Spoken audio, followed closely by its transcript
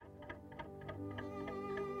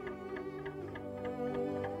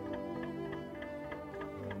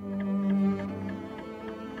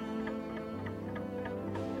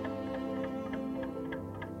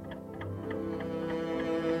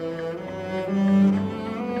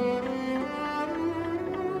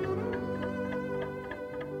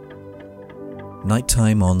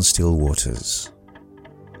Nighttime on Still Waters.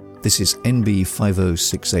 This is NB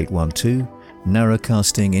 506812,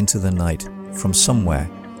 narrowcasting into the night from somewhere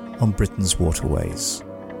on Britain's waterways.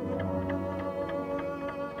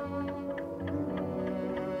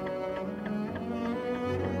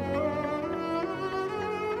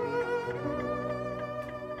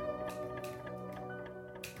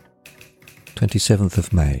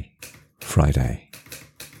 "27th May, Friday.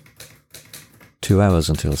 2 hours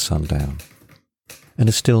until sundown, and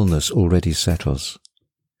a stillness already settles.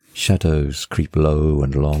 Shadows creep low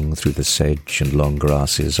and long through the sedge and long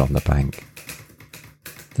grasses on the bank.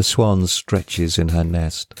 The swan stretches in her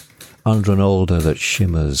nest under an alder that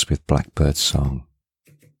shimmers with blackbird song.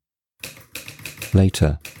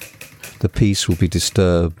 Later, the peace will be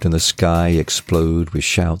disturbed and the sky explode with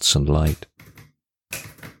shouts and light.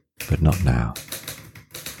 But not now.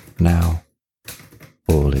 Now,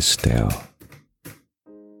 all is still."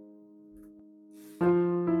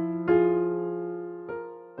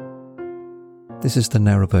 This is the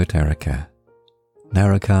narrowboat Erica,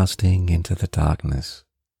 narrowcasting into the darkness.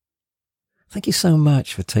 Thank you so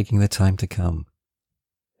much for taking the time to come.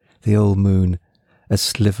 The old moon, a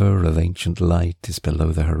sliver of ancient light, is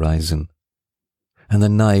below the horizon, and the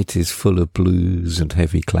night is full of blues and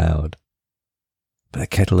heavy cloud. But the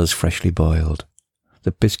kettle is freshly boiled,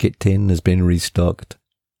 the biscuit tin has been restocked,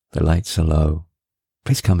 the lights are low.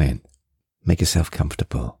 Please come in, make yourself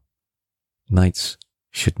comfortable. Nights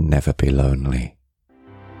should never be lonely.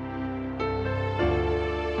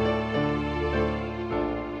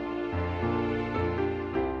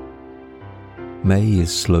 May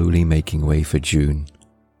is slowly making way for June.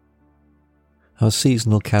 Our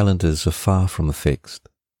seasonal calendars are far from fixed.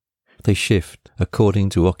 They shift according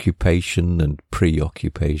to occupation and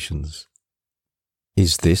preoccupations.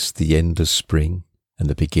 Is this the end of spring and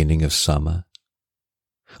the beginning of summer?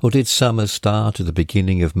 Or did summer start at the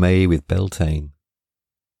beginning of May with Beltane?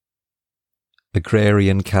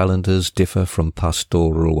 Agrarian calendars differ from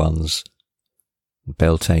pastoral ones.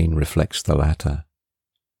 Beltane reflects the latter,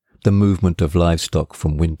 the movement of livestock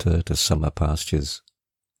from winter to summer pastures.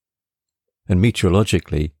 And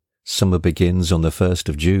meteorologically, summer begins on the 1st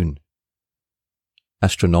of June.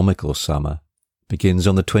 Astronomical summer begins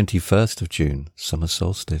on the 21st of June, summer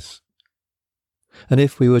solstice. And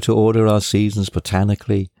if we were to order our seasons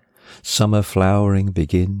botanically, summer flowering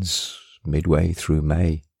begins midway through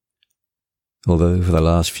May, although for the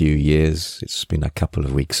last few years it's been a couple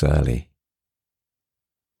of weeks early.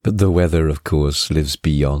 But the weather, of course, lives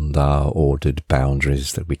beyond our ordered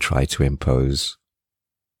boundaries that we try to impose.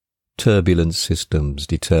 Turbulent systems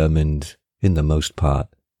determined, in the most part,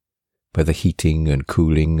 by the heating and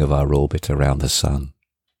cooling of our orbit around the sun.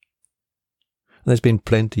 There's been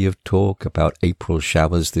plenty of talk about April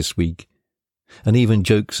showers this week, and even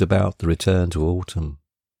jokes about the return to autumn.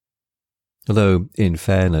 Although, in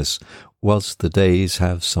fairness, whilst the days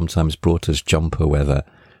have sometimes brought us jumper weather,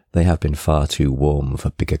 they have been far too warm for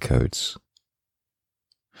bigger coats.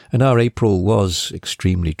 And our April was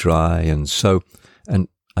extremely dry, and so, and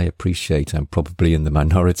I appreciate I'm probably in the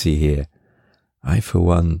minority here, I for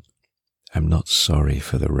one am not sorry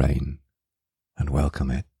for the rain, and welcome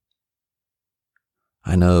it.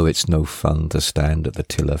 I know it's no fun to stand at the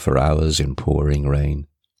tiller for hours in pouring rain,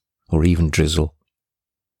 or even drizzle.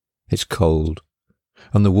 It's cold,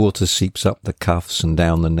 and the water seeps up the cuffs and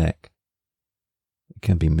down the neck. It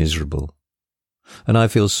can be miserable, and I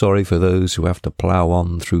feel sorry for those who have to plough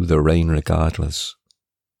on through the rain regardless.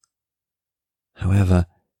 However,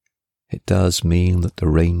 it does mean that the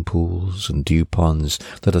rain pools and dew ponds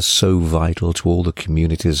that are so vital to all the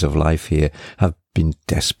communities of life here have been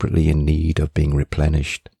desperately in need of being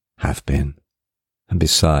replenished, have been. And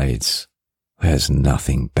besides, there's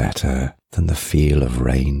nothing better than the feel of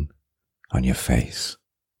rain on your face.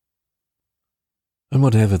 And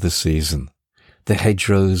whatever the season, the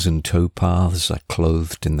hedgerows and towpaths are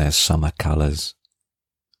clothed in their summer colours.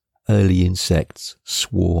 Early insects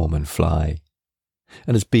swarm and fly.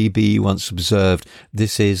 And as BB once observed,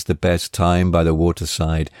 this is the best time by the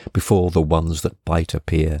waterside before the ones that bite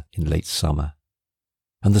appear in late summer.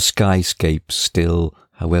 And the skyscapes still,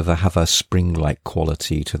 however, have a spring-like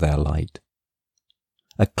quality to their light.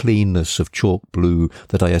 A cleanness of chalk blue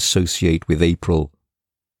that I associate with April,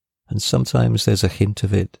 and sometimes there's a hint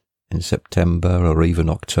of it in September or even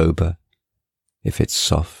October, if it's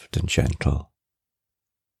soft and gentle.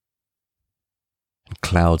 And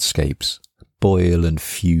cloudscapes boil and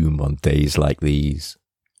fume on days like these,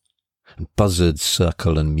 and buzzards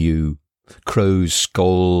circle and mew, crows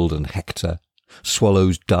scold and hector,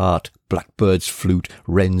 Swallows dart, blackbirds flute,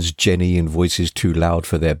 wrens jenny in voices too loud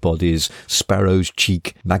for their bodies, sparrows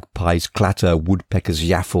cheek, magpies clatter, woodpeckers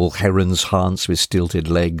yaffle, herons hance with stilted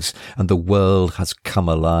legs, and the world has come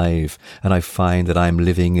alive, and I find that I am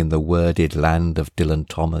living in the worded land of Dylan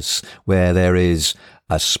Thomas, where there is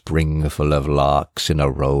a spring full of larks in a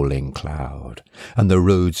rolling cloud, and the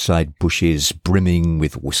roadside bushes brimming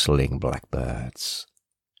with whistling blackbirds.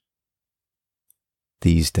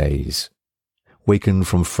 These days, wakened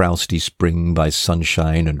from frowsty spring by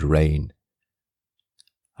sunshine and rain,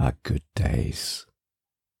 are good days.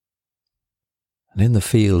 And in the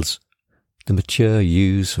fields, the mature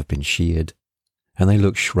ewes have been sheared, and they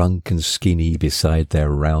look shrunk and skinny beside their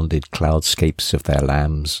rounded cloudscapes of their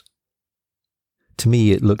lambs. To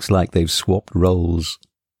me it looks like they've swapped roles,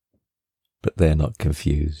 but they're not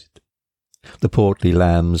confused. The portly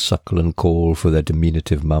lambs suckle and call for their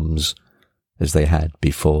diminutive mums, as they had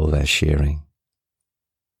before their shearing.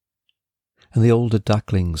 And the older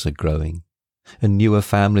ducklings are growing, and newer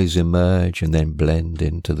families emerge and then blend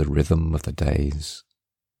into the rhythm of the days.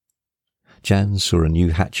 Jan saw a new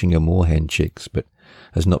hatching of moorhen chicks, but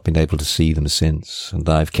has not been able to see them since, and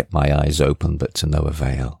I've kept my eyes open, but to no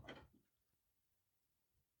avail.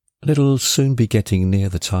 It'll soon be getting near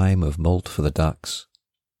the time of molt for the ducks.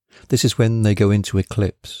 This is when they go into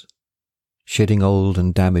eclipse, shedding old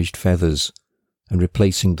and damaged feathers and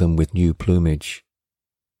replacing them with new plumage.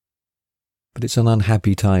 But it's an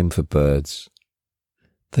unhappy time for birds.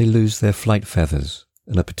 They lose their flight feathers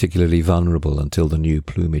and are particularly vulnerable until the new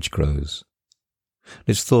plumage grows.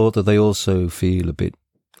 It's thought that they also feel a bit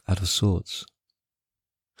out of sorts.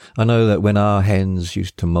 I know that when our hens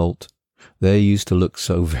used to molt, they used to look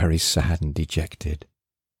so very sad and dejected.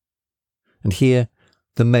 And here,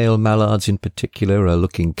 the male mallards in particular are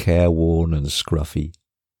looking careworn and scruffy.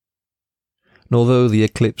 And although the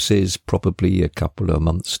eclipse is probably a couple of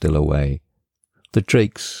months still away, the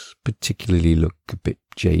drakes particularly look a bit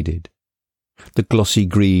jaded. The glossy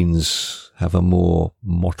greens have a more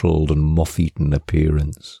mottled and moth-eaten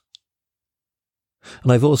appearance.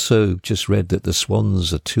 And I've also just read that the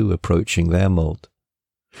swans are too approaching their molt,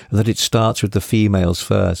 and that it starts with the females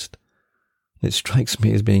first. It strikes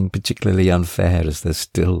me as being particularly unfair as they're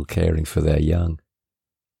still caring for their young.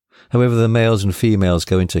 However, the males and females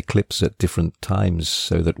go into eclipse at different times,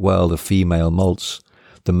 so that while the female molts,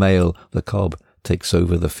 the male, the cob, takes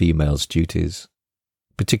over the female's duties,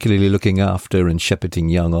 particularly looking after and shepherding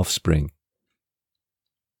young offspring.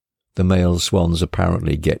 The male swans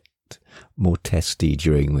apparently get more testy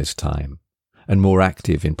during this time, and more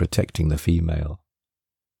active in protecting the female.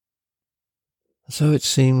 So it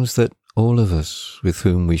seems that all of us with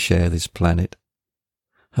whom we share this planet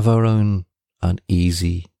have our own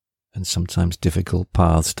uneasy and sometimes difficult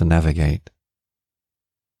paths to navigate.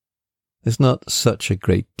 There's not such a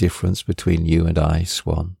great difference between you and I,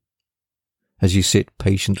 Swan, as you sit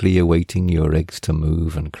patiently awaiting your eggs to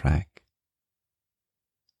move and crack.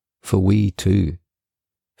 For we, too,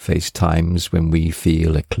 face times when we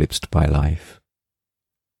feel eclipsed by life,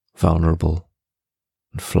 vulnerable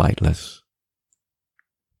and flightless,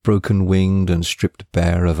 broken-winged and stripped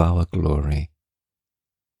bare of our glory.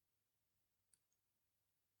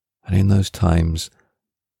 And in those times,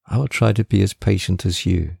 I will try to be as patient as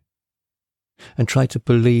you, and try to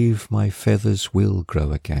believe my feathers will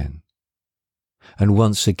grow again, and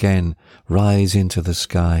once again rise into the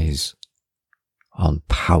skies on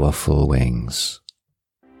powerful wings.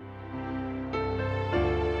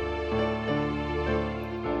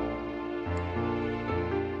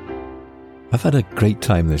 I've had a great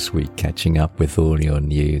time this week catching up with all your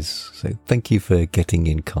news, so thank you for getting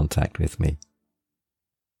in contact with me.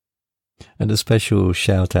 And a special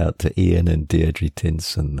shout out to Ian and Deirdre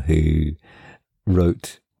Tinson, who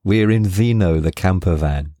wrote, "We're in Vino, the camper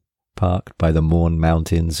van, parked by the Mourne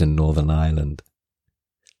Mountains in Northern Ireland.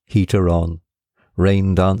 Heater on,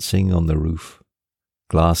 rain dancing on the roof,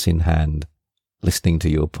 glass in hand, listening to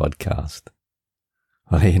your podcast."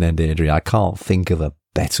 Well, Ian and Deirdre, I can't think of a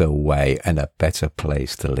better way and a better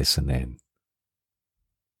place to listen in.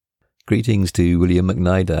 Greetings to William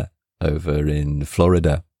McNider over in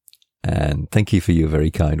Florida, and thank you for your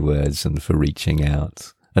very kind words and for reaching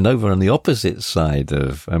out. And over on the opposite side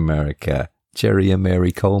of America, Jerry and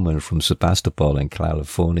Mary Coleman from Sebastopol in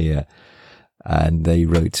California, and they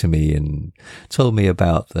wrote to me and told me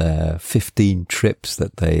about their 15 trips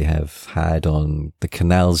that they have had on the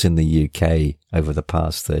canals in the UK over the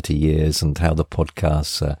past 30 years and how the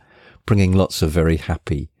podcasts are bringing lots of very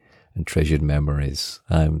happy and treasured memories.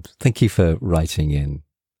 Thank you for writing in.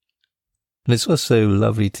 And it's also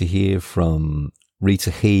lovely to hear from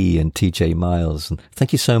Rita He and TJ Miles. And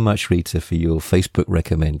thank you so much, Rita, for your Facebook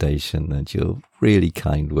recommendation and your really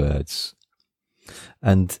kind words.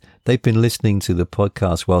 And they've been listening to the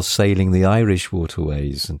podcast while sailing the Irish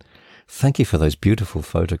waterways. And thank you for those beautiful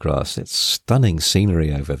photographs. It's stunning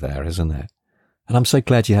scenery over there, isn't it? And I'm so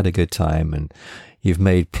glad you had a good time and you've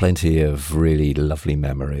made plenty of really lovely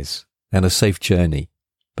memories and a safe journey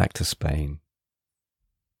back to Spain.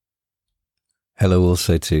 Hello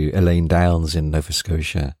also to Elaine Downs in Nova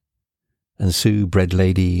Scotia, and Sue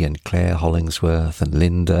Breadlady and Claire Hollingsworth and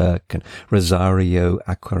Linda and Rosario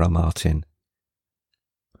Aquara Martin.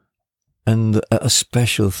 And a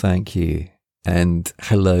special thank you and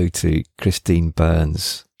hello to Christine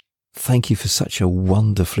Burns. Thank you for such a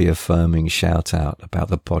wonderfully affirming shout out about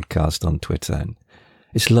the podcast on Twitter. And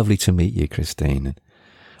it's lovely to meet you, Christine. And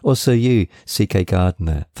also you, CK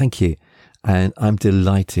Gardner. Thank you. And I'm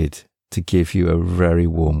delighted to give you a very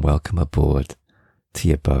warm welcome aboard to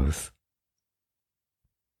you both.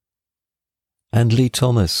 And Lee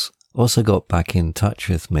Thomas also got back in touch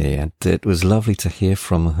with me, and it was lovely to hear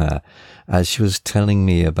from her as she was telling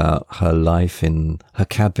me about her life in her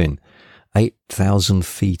cabin, 8,000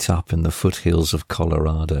 feet up in the foothills of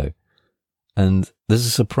Colorado. And there's a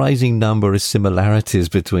surprising number of similarities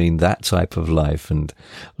between that type of life and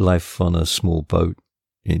life on a small boat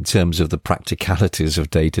in terms of the practicalities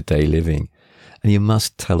of day-to-day living. And you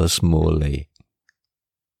must tell us more, Lee.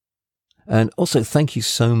 And also thank you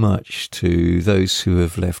so much to those who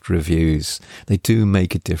have left reviews. They do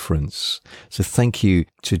make a difference. So thank you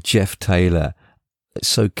to Jeff Taylor. It's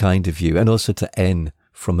so kind of you. And also to N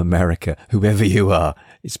from America, whoever you are.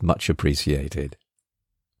 It's much appreciated.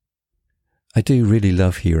 I do really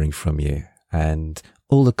love hearing from you. And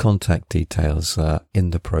all the contact details are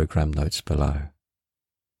in the program notes below.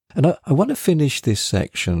 And I want to finish this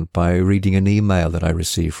section by reading an email that I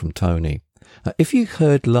received from Tony. Now, if you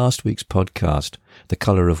heard last week's podcast, The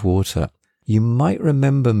Colour of Water, you might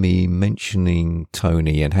remember me mentioning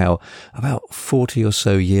Tony and how about 40 or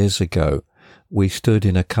so years ago, we stood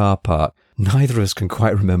in a car park. Neither of us can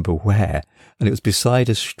quite remember where, and it was beside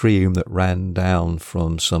a stream that ran down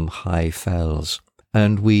from some high fells.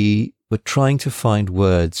 And we were trying to find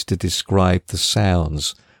words to describe the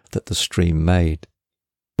sounds that the stream made.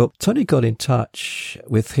 But Tony got in touch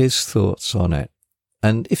with his thoughts on it.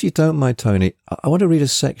 And if you don't mind, Tony, I want to read a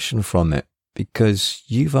section from it because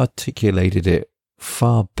you've articulated it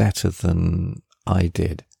far better than I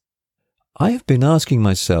did. I have been asking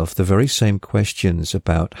myself the very same questions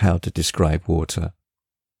about how to describe water.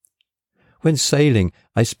 When sailing,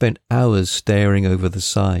 I spent hours staring over the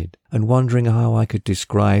side and wondering how I could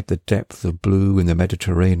describe the depth of blue in the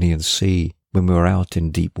Mediterranean Sea when we were out in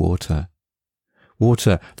deep water.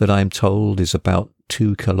 Water that I am told is about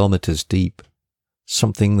 2 kilometers deep,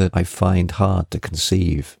 something that I find hard to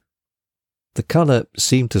conceive. The colour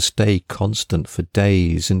seemed to stay constant for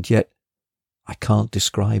days, and yet I can't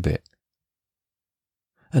describe it.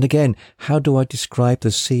 And again, how do I describe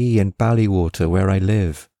the sea and Ballywater where I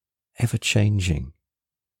live? Ever-changing.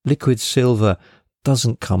 Liquid silver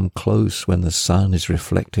doesn't come close when the sun is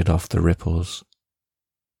reflected off the ripples.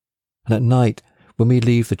 And at night, when we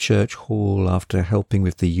leave the church hall after helping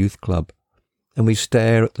with the youth club, and we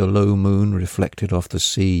stare at the low moon reflected off the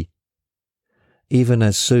sea, even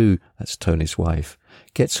as Sue, that's Tony's wife,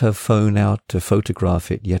 gets her phone out to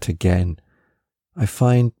photograph it yet again, I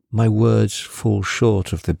find my words fall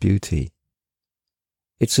short of the beauty.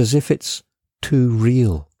 It's as if it's too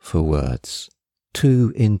real for words,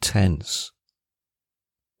 too intense.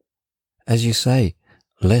 As you say,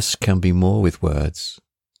 less can be more with words,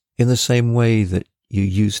 in the same way that you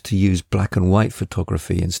used to use black and white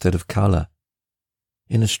photography instead of colour.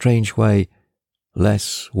 In a strange way,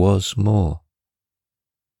 less was more.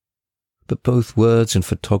 But both words and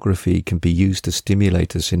photography can be used to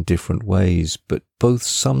stimulate us in different ways, but both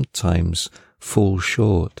sometimes fall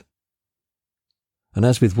short. And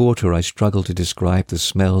as with water, I struggle to describe the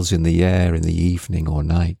smells in the air in the evening or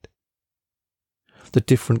night. The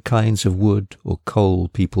different kinds of wood or coal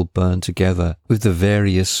people burn together with the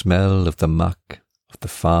various smell of the muck of the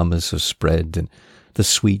farmers have spread and the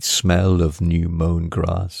sweet smell of new mown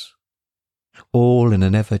grass, all in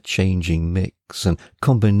an ever-changing mix and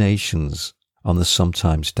combinations on the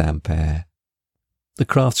sometimes damp air. The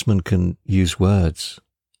craftsman can use words,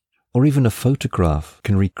 or even a photograph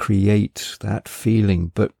can recreate that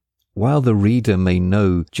feeling, but while the reader may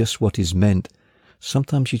know just what is meant,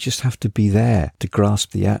 sometimes you just have to be there to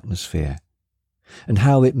grasp the atmosphere and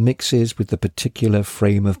how it mixes with the particular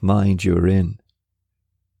frame of mind you're in.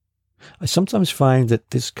 I sometimes find that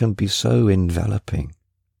this can be so enveloping,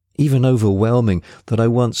 even overwhelming, that I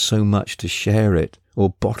want so much to share it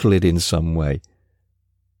or bottle it in some way.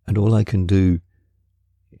 And all I can do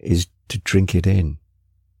is to drink it in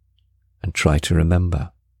and try to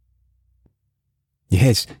remember.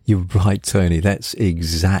 Yes, you're right, Tony. That's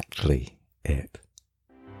exactly it.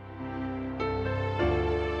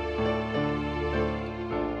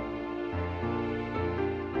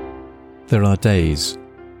 There are days,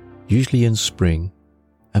 usually in spring,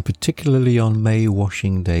 and particularly on May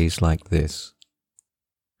washing days like this,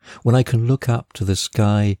 when I can look up to the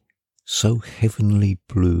sky so heavenly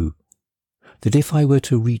blue that if I were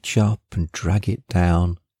to reach up and drag it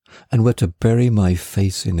down and were to bury my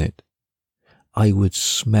face in it, I would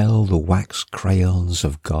smell the wax crayons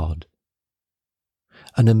of God.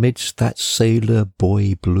 And amidst that sailor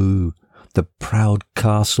boy blue, the proud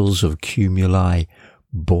castles of cumuli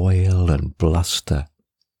boil and bluster,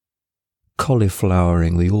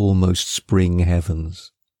 cauliflowering the almost spring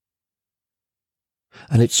heavens.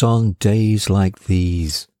 And it's on days like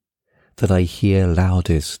these that I hear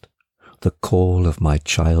loudest the call of my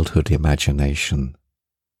childhood imagination.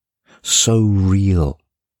 So real,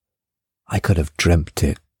 I could have dreamt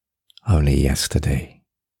it only yesterday.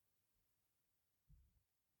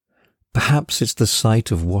 Perhaps it's the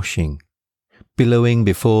sight of washing, billowing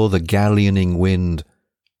before the gallioning wind,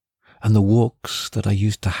 and the walks that I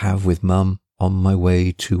used to have with Mum on my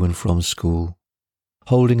way to and from school,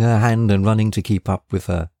 holding her hand and running to keep up with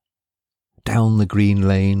her, down the green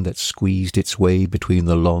lane that squeezed its way between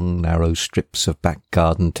the long, narrow strips of back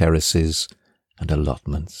garden terraces and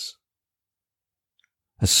allotments.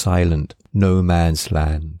 A silent no-man's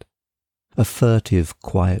land, a furtive,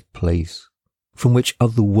 quiet place from which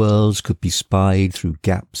other worlds could be spied through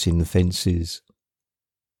gaps in fences.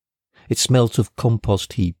 It smelt of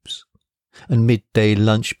compost heaps, and midday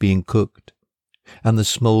lunch being cooked, and the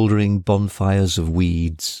smouldering bonfires of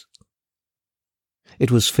weeds. It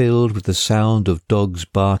was filled with the sound of dogs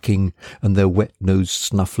barking and their wet-nosed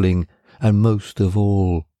snuffling, and most of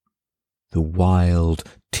all, the wild,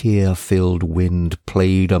 tear-filled wind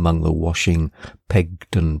played among the washing,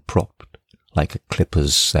 pegged and propped like a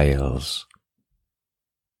clipper's sails.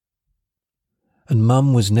 And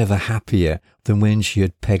Mum was never happier than when she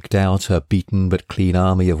had pegged out her beaten but clean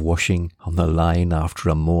army of washing on the line after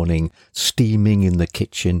a morning, steaming in the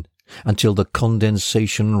kitchen, until the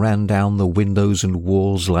condensation ran down the windows and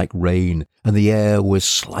walls like rain, and the air was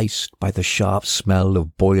sliced by the sharp smell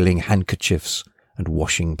of boiling handkerchiefs and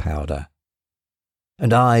washing powder.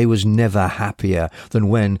 And I was never happier than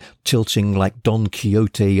when, tilting like Don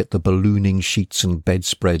Quixote at the ballooning sheets and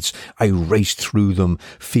bedspreads, I raced through them,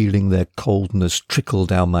 feeling their coldness trickle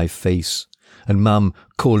down my face, and Mum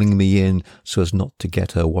calling me in so as not to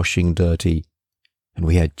get her washing dirty, and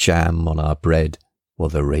we had jam on our bread while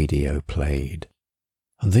the radio played.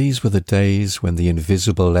 And these were the days when the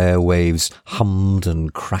invisible airwaves hummed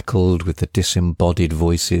and crackled with the disembodied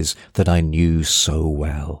voices that I knew so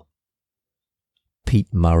well.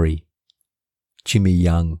 Pete Murray, Jimmy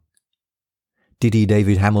Young, Diddy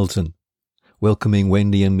David Hamilton, welcoming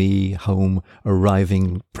Wendy and me home,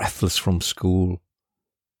 arriving breathless from school.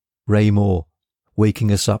 Ray Moore,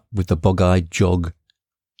 waking us up with the bog-eyed jog.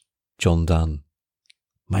 John Donne,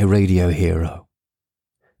 my radio hero,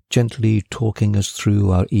 gently talking us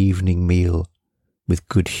through our evening meal with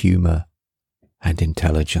good humour and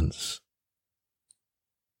intelligence.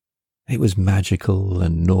 It was magical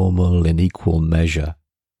and normal in equal measure.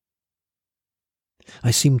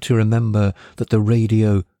 I seem to remember that the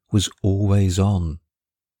radio was always on.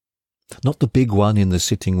 Not the big one in the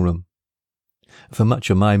sitting room. For much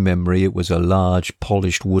of my memory it was a large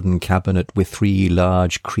polished wooden cabinet with 3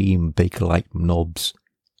 large cream Bakelite knobs.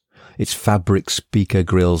 Its fabric speaker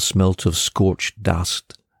grill smelt of scorched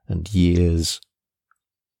dust and years.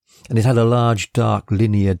 And it had a large dark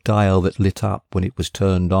linear dial that lit up when it was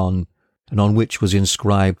turned on, and on which was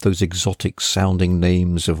inscribed those exotic-sounding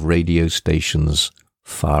names of radio stations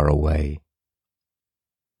far away.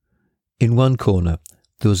 In one corner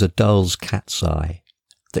there was a dull's cat's eye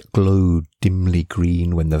that glowed dimly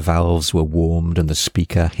green when the valves were warmed and the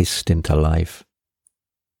speaker hissed into life.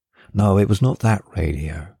 No, it was not that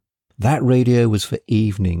radio. That radio was for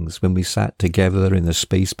evenings when we sat together in the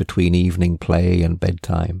space between evening play and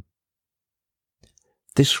bedtime.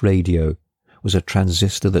 This radio was a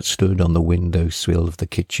transistor that stood on the window sill of the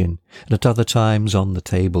kitchen, and at other times on the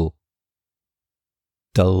table.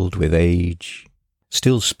 Dulled with age,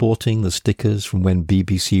 still sporting the stickers from when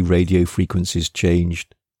BBC radio frequencies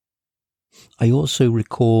changed. I also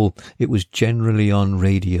recall it was generally on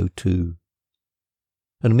Radio 2.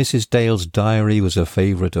 And Mrs. Dale's Diary was a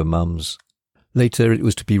favourite of Mum's. Later it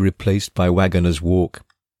was to be replaced by Waggoner's Walk,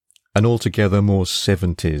 An altogether more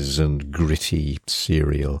 70s and gritty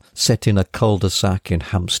serial, set in a cul-de-sac in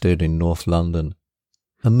Hampstead in North London,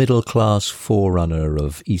 a middle-class forerunner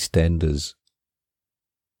of EastEnders.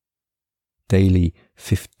 Daily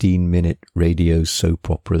 15-minute radio soap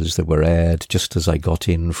operas that were aired just as I got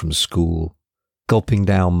in from school, gulping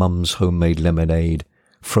down Mum's homemade lemonade,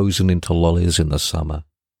 frozen into lollies in the summer.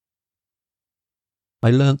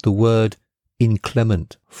 I learnt the word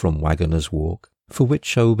inclement from Waggoner's Walk, for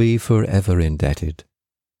which I will be forever indebted.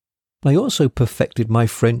 I also perfected my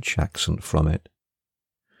French accent from it,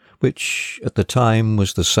 which at the time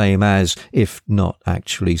was the same as, if not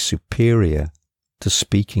actually superior, to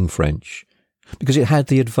speaking French, because it had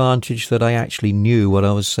the advantage that I actually knew what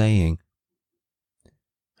I was saying.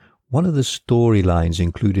 One of the storylines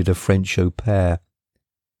included a French au pair,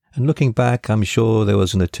 and looking back, I'm sure there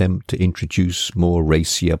was an attempt to introduce more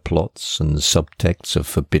racier plots and subtexts of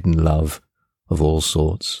forbidden love of all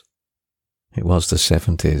sorts. It was the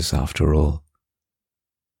 70s, after all.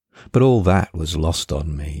 But all that was lost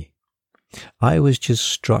on me. I was just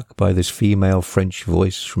struck by this female French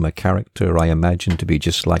voice from a character I imagined to be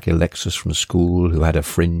just like Alexis from school, who had a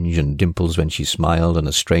fringe and dimples when she smiled and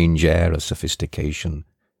a strange air of sophistication.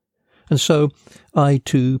 And so I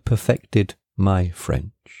too perfected my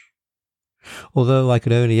French. Although I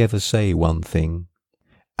could only ever say one thing: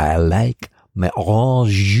 I like mes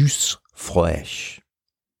oranges jus fraîches.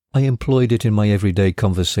 I employed it in my everyday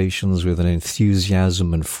conversations with an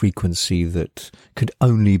enthusiasm and frequency that could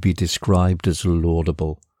only be described as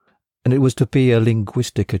laudable, and it was to be a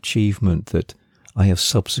linguistic achievement that I have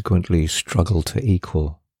subsequently struggled to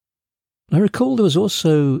equal. I recall there was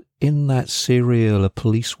also in that serial a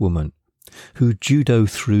policewoman who judo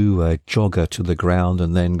threw a jogger to the ground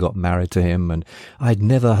and then got married to him, and I'd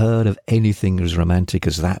never heard of anything as romantic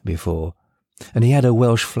as that before. And he had a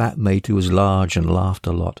Welsh flatmate who was large and laughed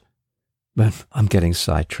a lot. But I'm getting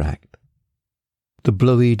sidetracked. The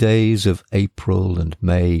blowy days of April and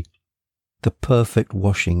May, the perfect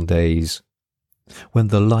washing days, when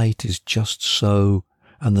the light is just so,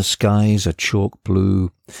 and the skies are chalk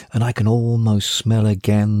blue, and I can almost smell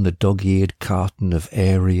again the dog-eared carton of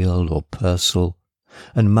Ariel or Purcell,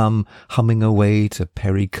 and Mum humming away to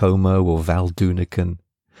Perry Como or Valdoonican,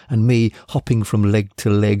 and me hopping from leg to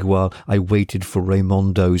leg while I waited for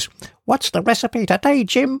Raimondo's "What's the recipe today,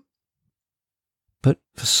 Jim?" But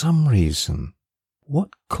for some reason, what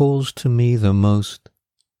calls to me the most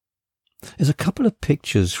is a couple of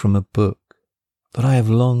pictures from a book that I have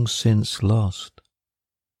long since lost.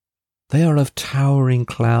 They are of towering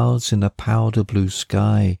clouds in a powder blue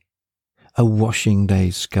sky, a washing day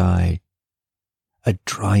sky, a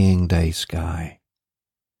drying day sky.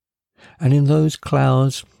 And in those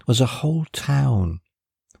clouds was a whole town,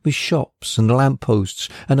 with shops and lampposts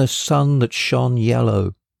and a sun that shone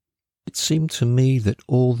yellow. It seemed to me that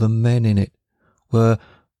all the men in it were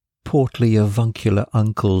portly avuncular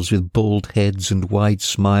uncles with bald heads and wide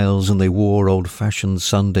smiles, and they wore old-fashioned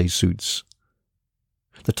Sunday suits.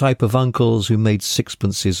 The type of uncles who made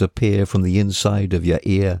sixpences appear from the inside of your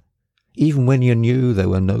ear, even when you knew there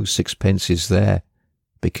were no sixpences there,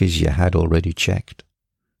 because you had already checked.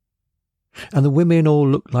 And the women all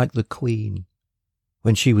looked like the Queen,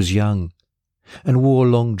 when she was young, and wore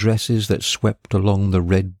long dresses that swept along the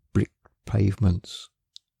red brick pavements.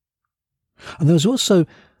 And there was also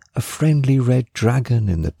a friendly red dragon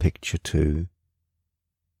in the picture too.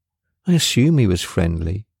 I assume he was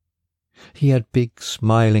friendly. He had big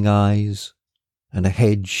smiling eyes and a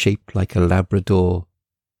head shaped like a Labrador,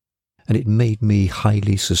 and it made me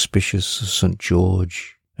highly suspicious of St.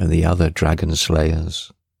 George and the other dragon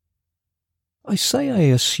slayers. I say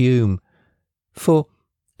I assume, for,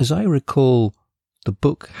 as I recall, the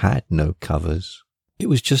book had no covers. It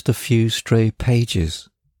was just a few stray pages,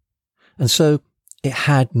 and so it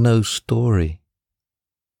had no story.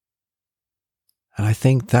 And I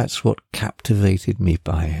think that's what captivated me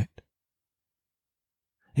by it.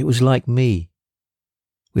 It was like me,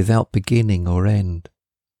 without beginning or end,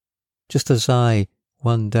 just as I,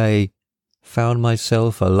 one day, found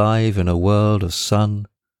myself alive in a world of sun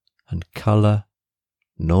and colour,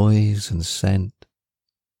 noise and scent.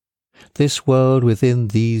 This world within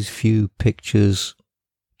these few pictures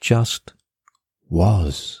just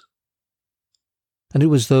was. And it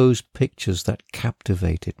was those pictures that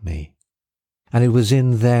captivated me, and it was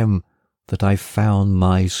in them that I found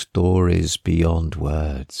my stories beyond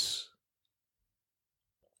words.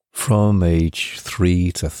 From age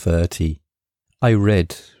 3 to 30, I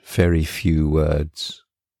read very few words.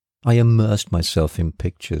 I immersed myself in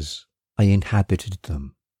pictures. I inhabited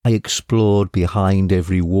them. I explored behind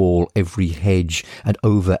every wall, every hedge, and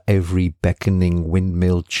over every beckoning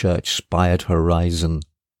windmill church-spired horizon.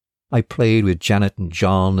 I played with Janet and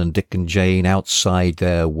John and Dick and Jane outside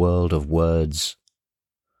their world of words.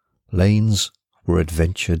 Lanes were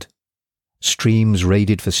adventured. Streams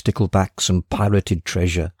raided for sticklebacks and pirated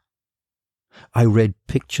treasure. I read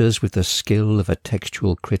pictures with the skill of a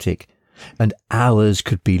textual critic, and hours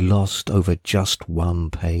could be lost over just one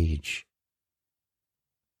page.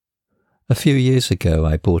 A few years ago,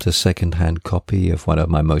 I bought a second-hand copy of one of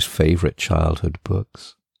my most favourite childhood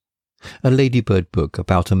books, a Ladybird book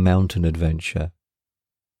about a mountain adventure.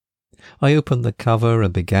 I opened the cover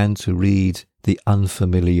and began to read the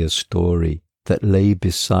unfamiliar story that lay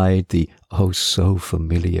beside the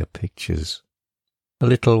oh-so-familiar pictures. A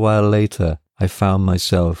little while later, I found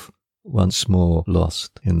myself once more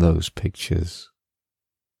lost in those pictures.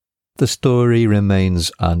 The story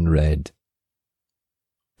remains unread,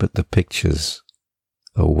 but the pictures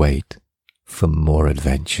await for more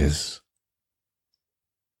adventures.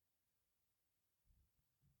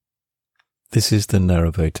 This is the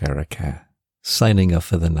Narabo Teraka, signing off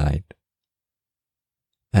for the night.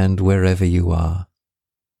 And wherever you are,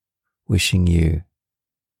 wishing you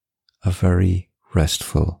a very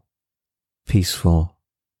restful, peaceful,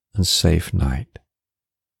 and safe night.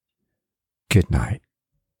 Good night.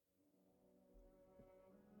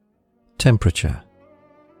 Temperature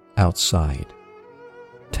outside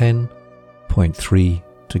 10.3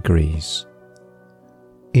 degrees.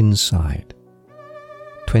 Inside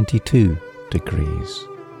 22 degrees.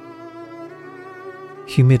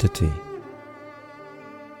 Humidity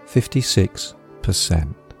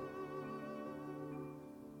 56%.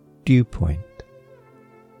 Dew point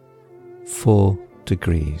 4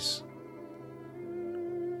 degrees.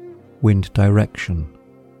 Wind direction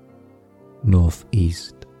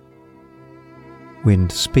northeast.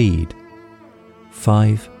 Wind speed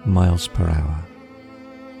 5 miles per hour.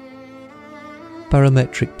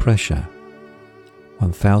 Barometric pressure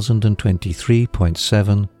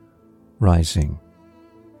 1023.7 rising.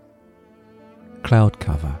 Cloud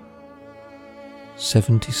cover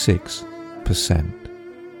 76%.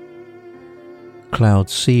 Cloud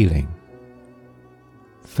ceiling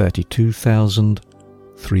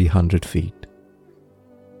 32,300 feet.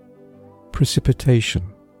 Precipitation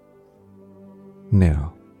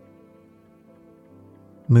nil.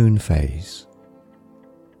 Moon phase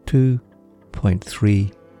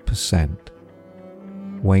 2.3%.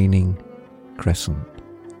 Waning crescent.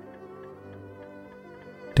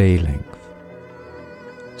 Day length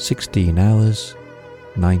 16 hours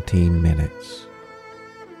 19 minutes.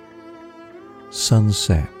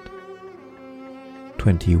 Sunset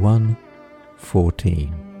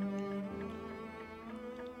 21:14.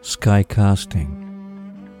 Sky casting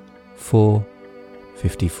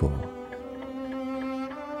 4:54.